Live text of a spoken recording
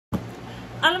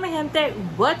Hola mi gente,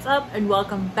 what's up and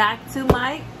welcome back to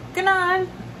my canal.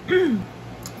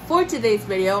 For today's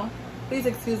video, please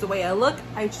excuse the way I look,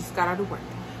 I just got out of work,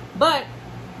 but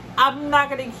I'm not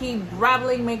gonna keep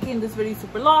rambling making this video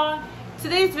super long.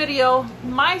 Today's video,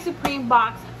 my Supreme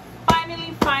box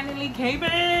finally came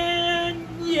in.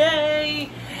 Yay!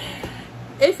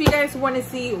 If you guys want to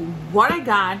see what I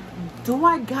got, do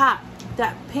I got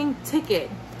that pink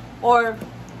ticket or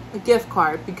a gift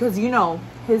card, because you know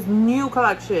his new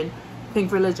collection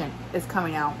Pink Religion is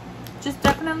coming out. Just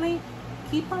definitely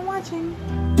keep on watching.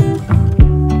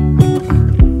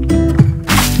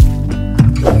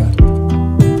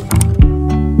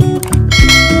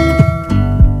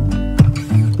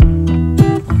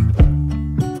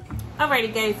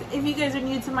 Alrighty guys, if you guys are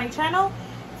new to my channel,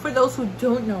 for those who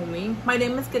don't know me, my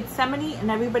name is Gethsemane and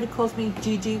everybody calls me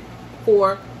Gigi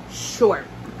for short.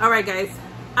 Alright guys,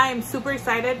 I am super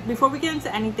excited. Before we get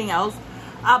into anything else,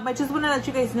 I just want to let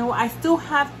you guys know I still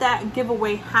have that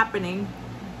giveaway happening.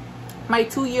 My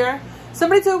 2-year,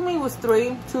 somebody told me it was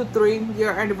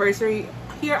 3-year anniversary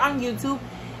here on YouTube.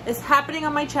 It's happening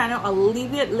on my channel. I'll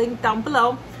leave it linked down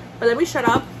below, but let me shut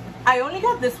up. I only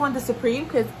got this one, the Supreme,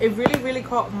 because it really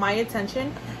caught my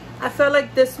attention. I felt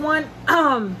like this one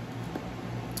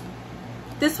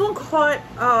caught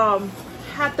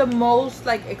had the most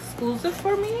like exclusive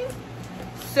for me.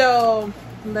 So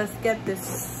let's get this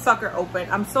sucker open.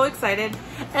 I'm so excited.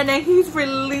 And then he's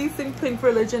releasing Pink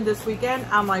Religion this weekend.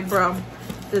 I'm like, bro,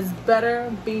 this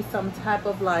better be some type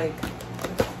of like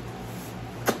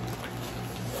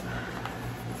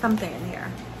something in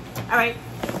here. All right,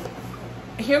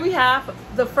 here we have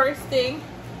the first thing.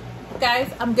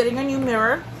 Guys, I'm getting a new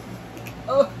mirror.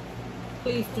 Oh,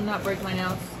 please do not break my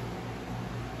nails.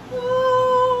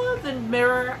 Oh, the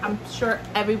mirror. I'm sure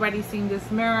everybody's seen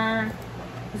this mirror.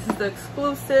 This is the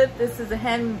exclusive. This is a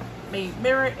handmade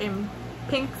mirror in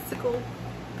Pinksicle.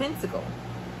 Let's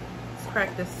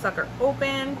crack this sucker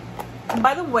open. And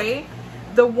by the way,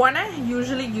 the one I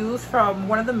usually use from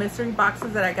one of the mystery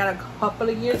boxes that I got a couple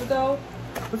of years ago.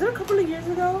 Was it a couple of years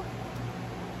ago?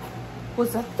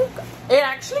 Was that the... It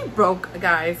actually broke,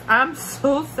 guys. I'm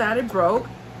so sad it broke.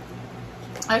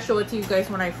 I'll show it to you guys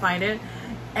when I find it.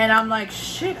 And I'm like,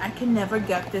 shit, I can never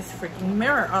get this freaking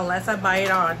mirror unless I buy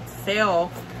it on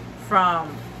sale from,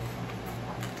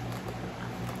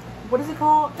 what is it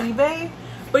called? eBay?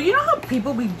 But you know how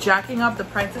people be jacking up the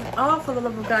prices? Oh, for the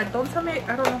love of God, don't tell me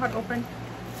I don't know how to open.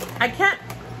 I can't.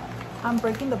 I'm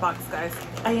breaking the box, guys.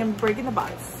 I am breaking the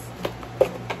box.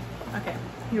 Okay,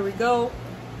 here we go.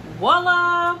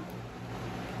 Voila!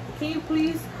 Can you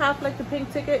please have like the pink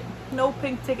ticket? No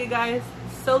pink ticket, guys.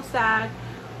 So sad.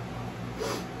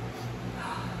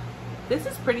 This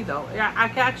is pretty though. Yeah, I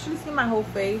can actually see my whole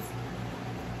face.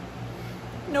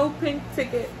 No pink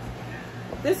ticket.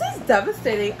 This is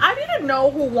devastating. I didn't know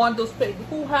who won those pink.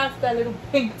 Who has that little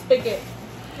pink ticket?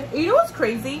 You know what's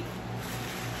crazy?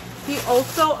 He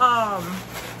also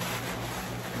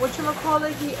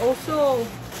whatchamacallit, he also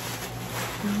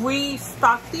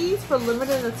restocked these for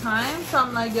limited time. So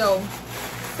I'm like, yo,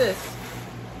 sis.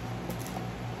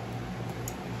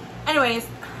 Anyways,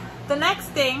 the next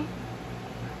thing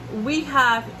we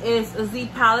have is a Z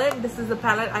palette. This is a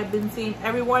palette I've been seeing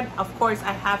everyone. Of course,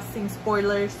 I have seen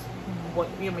spoilers. What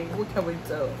you mean? What can we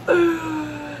do?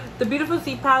 The beautiful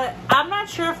Z palette. I'm not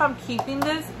sure if I'm keeping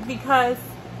this because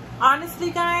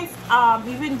honestly, guys,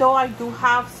 even though I do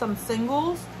have some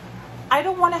singles, I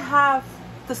don't want to have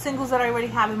the singles that I already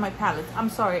have in my palette. I'm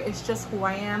sorry, it's just who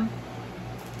I am.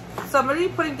 So I'm going to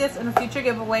be putting this in a future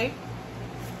giveaway.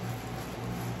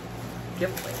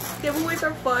 Giveaways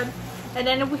are fun. And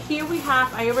then here we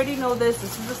have, I already know this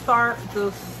is the Star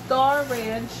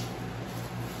Ranch.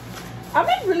 I've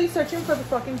been really searching for the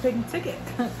fucking pink ticket.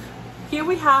 Here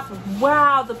we have,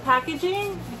 wow, the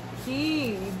packaging.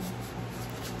 Gee,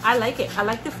 I like it. I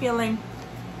like the feeling.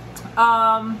 But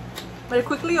I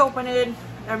quickly open it.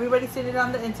 Everybody's seen it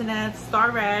on the internet. Star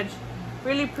Ranch,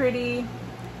 really pretty.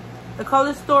 The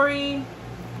color story,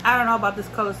 I don't know about this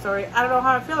color story. I don't know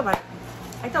how I feel about it.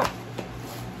 I don't.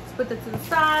 Let's put that to the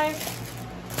side.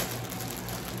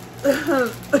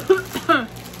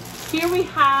 Here we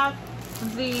have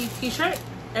the t-shirt,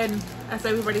 and as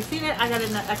everybody's seen it, I got it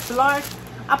in an extra large.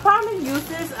 I'll probably use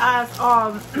this as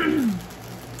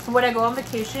when I go on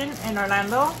vacation in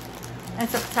Orlando in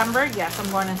September. Yes, I'm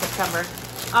going in September.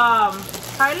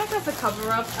 Probably like as a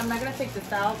cover-up. I'm not gonna take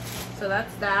this out, so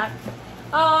that's that.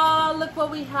 Oh, look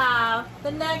what we have.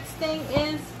 The next thing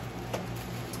is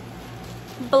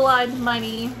blood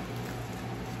money.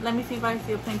 Let me see if I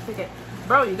see a pink ticket.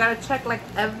 Bro, you gotta check like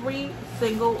every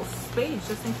single space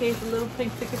just in case a little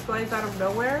pink ticket flies out of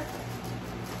nowhere.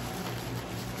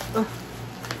 Ugh.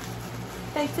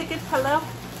 Pink ticket, hello.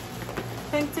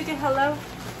 Pink ticket, hello.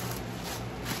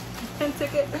 Pink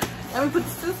ticket. Let me put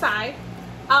this to the side.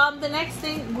 The next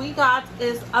thing we got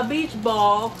is a beach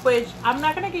ball, which I'm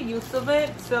not gonna get used to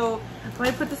it, so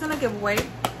let me put this in a giveaway.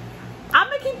 I'm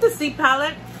gonna keep the Z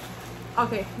palette.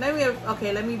 Okay,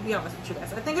 let me be honest with you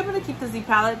guys. I think I'm gonna keep the Z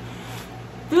palette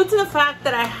due to the fact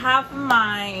that I have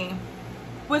my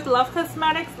with Love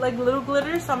Cosmetics like little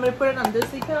glitters, so I'm gonna put it on this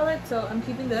Z palette. So I'm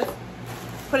keeping this,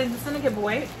 putting this in a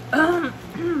giveaway.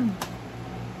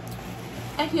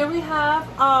 And here we have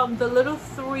the little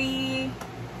three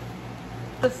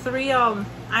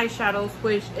eyeshadows,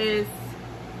 which is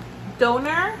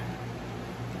Donor,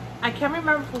 I can't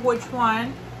remember for which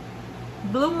one,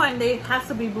 Blue Monday, has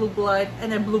to be Blue Blood,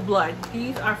 and then Blue Blood.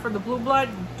 These are for the Blue Blood.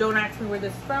 Don't ask me where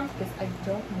this is from because I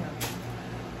don't know.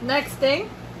 Next thing,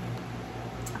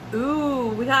 ooh,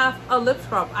 we have a lip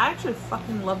scrub. I actually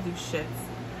fucking love these shits.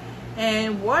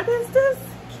 And what is this?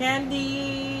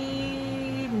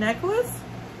 Candy necklace?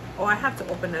 Oh, I have to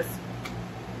open this.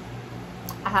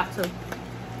 I have to,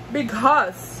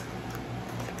 because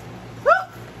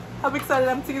I'm excited.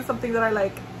 I'm seeing something that I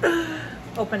like.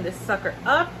 Open this sucker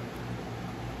up.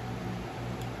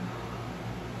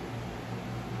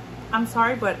 I'm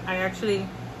sorry, but I actually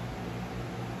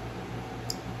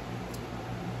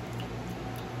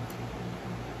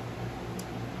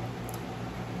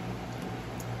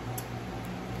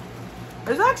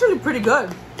it's actually pretty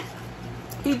good.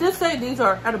 He did say these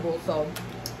are edible, so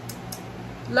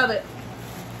love it.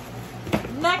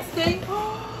 Next thing,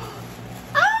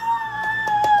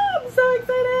 I'm so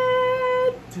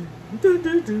excited.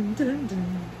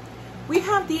 We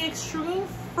have the Extreme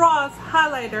Frost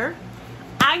highlighter.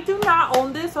 I do not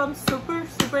own this, so I'm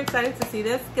super excited to see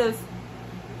this because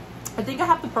I think I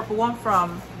have the purple one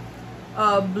from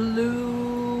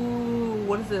Blue,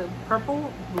 what is it,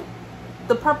 purple?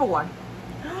 The purple one.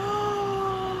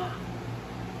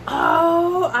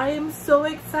 Oh, I am so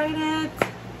excited.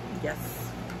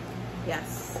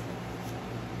 Yes.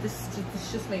 This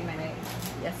just made my night.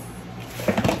 Yes.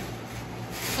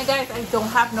 And guys, I don't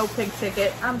have no pink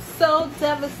ticket. I'm so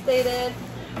devastated.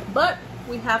 But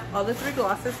we have all the three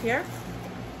glosses here.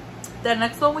 The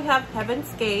next one we have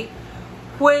Heaven's Gate,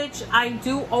 which I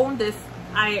do own this.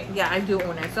 I do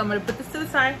own it. So I'm gonna put this to the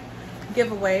side.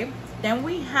 Giveaway. Then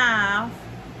we have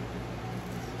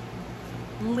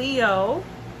Leo.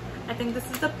 I think this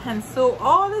is a pencil.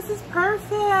 Oh, this is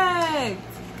perfect.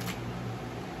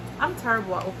 I'm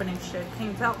terrible at opening shit. Can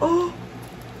you tell? Oh,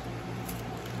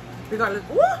 regardless.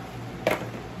 Ooh.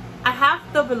 I have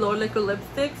the Below Liquid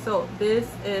lipstick, so this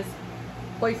is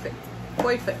perfect.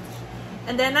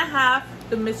 And then I have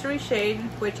the mystery shade,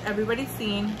 which everybody's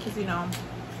seen, because you know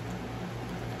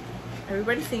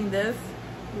everybody's seen this.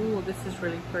 Ooh, this is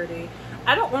really pretty.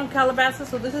 I don't own Calabasas,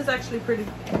 so this is actually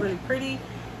really pretty.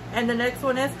 And the next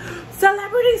one is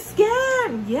Celebrity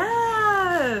Skin.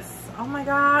 Yes. Oh my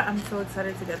god, I'm so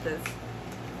excited to get this.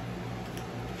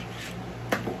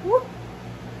 Woo.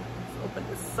 Let's open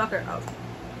this sucker up.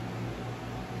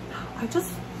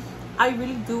 I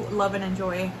really do love and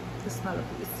enjoy the smell of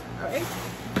these. All right.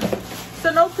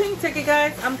 So no pink ticket,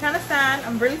 guys. I'm kind of sad.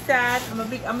 I'm really sad.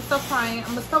 I'm still crying.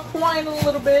 I'm gonna stop crying a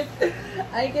little bit.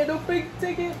 I get no pink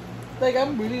ticket. Like,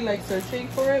 I'm really like searching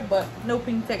for it, but no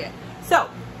pink ticket. So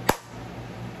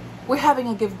we're having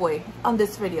a giveaway on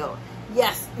this video.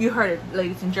 Yes, you heard it,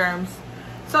 ladies and germs.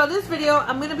 So this video,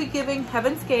 I'm gonna be giving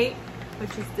Heaven's Gate,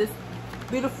 which is this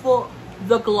beautiful,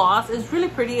 the gloss is really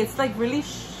pretty. It's like really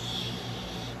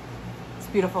it's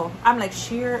beautiful. I'm like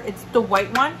sheer. It's the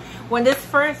white one. When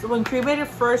Cremated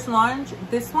first launched,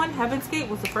 this one, Heaven's Gate,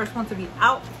 was the first one to be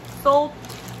out sold.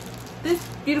 This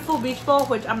beautiful beach ball,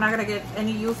 which I'm not gonna get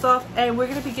any use of, and we're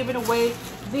gonna be giving away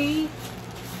the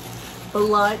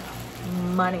Blood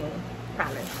Money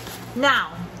palette.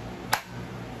 Now,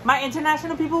 my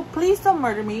international people, please don't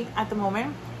murder me at the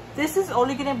moment. This is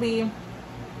only gonna be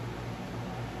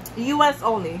US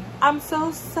only. I'm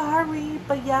so sorry,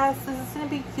 but yes, this is gonna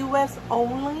be US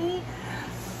only.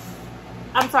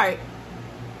 I'm sorry.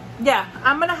 Yeah,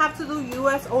 I'm gonna have to do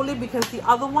US only because the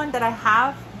other one that I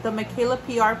have, the MIKAYLA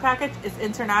PR package, is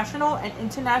international, and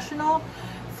international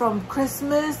from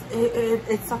Christmas,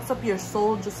 it sucks up your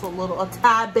soul just a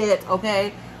tad bit,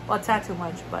 okay? Well, a tad too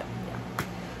much, but yeah.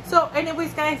 So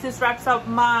anyways, guys, this wraps up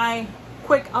my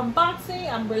quick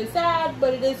unboxing. I'm really sad,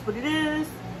 but it is what it is.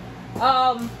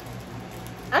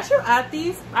 I should add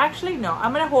these. Actually, no,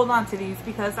 I'm gonna hold on to these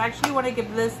because I actually want to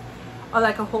give this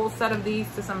like a whole set of these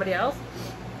to somebody else.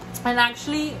 And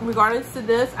actually, regardless to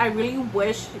this, I really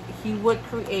wish he would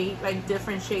create like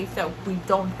different shades that we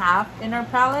don't have in our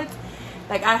palette,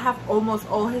 Like I have almost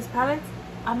all his palettes.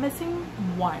 I'm missing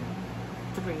 1,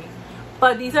 3,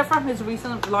 but these are from his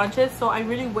recent launches, so I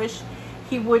really wish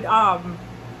he would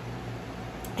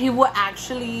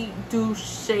actually do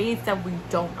shades that we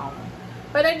don't own.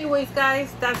 But anyways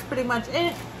guys, that's pretty much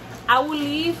it. I will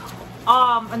leave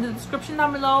in the description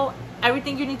down below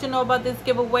everything you need to know about this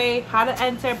giveaway, how to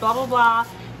enter, blah blah blah.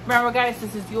 Remember guys,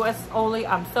 this is US only.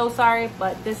 I'm so sorry,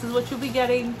 but this is what you'll be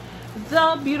getting.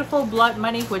 The beautiful Blood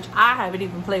Money, which I haven't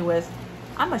even played with.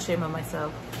 I'm ashamed of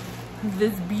myself.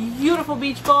 This beautiful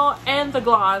beach ball and the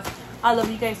gloss. I love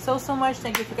you guys so much.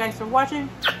 Thank you guys for watching.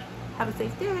 Have a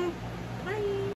safe day.